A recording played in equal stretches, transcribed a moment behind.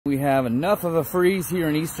We have enough of a freeze here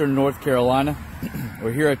in eastern North Carolina.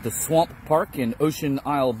 We're here at the Swamp Park in Ocean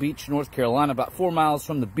Isle Beach, North Carolina, about 4 miles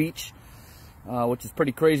from the beach, which is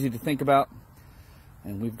pretty crazy to think about.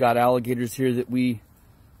 And we've got alligators here that we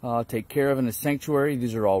take care of in a sanctuary.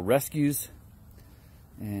 These are all rescues.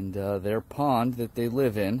 And their pond that they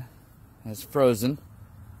live in has frozen.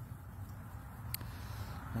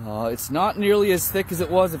 It's not nearly as thick as it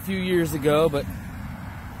was a few years ago, but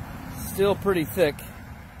still pretty thick.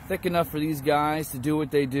 Thick enough for these guys to do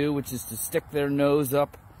what they do, which is to stick their nose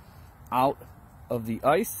up out of the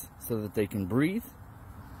ice so that they can breathe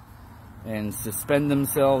and suspend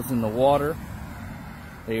themselves in the water.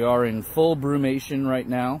 They are in full brumation right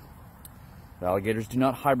now. The alligators do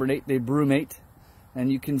not hibernate, they brumate.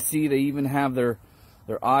 And you can see they even have their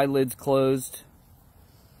eyelids closed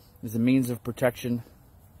as a means of protection.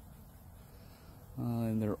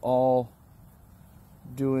 And they're all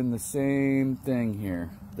doing the same thing here.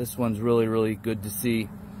 This one's really, really good to see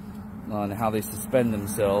on how they suspend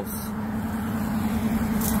themselves.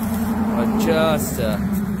 Just a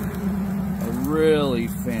really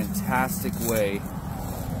fantastic way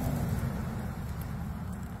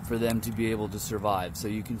for them to be able to survive. So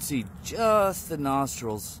you can see just the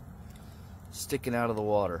nostrils sticking out of the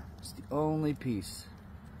water. It's the only piece.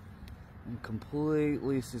 And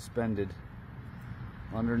completely suspended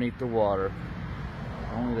underneath the water.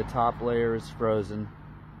 Only the top layer is frozen.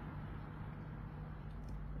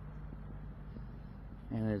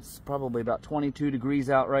 And it's probably about 22 degrees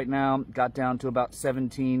out right now. Got down to about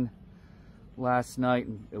 17 last night.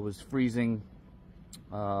 It was freezing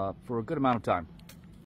for a good amount of time.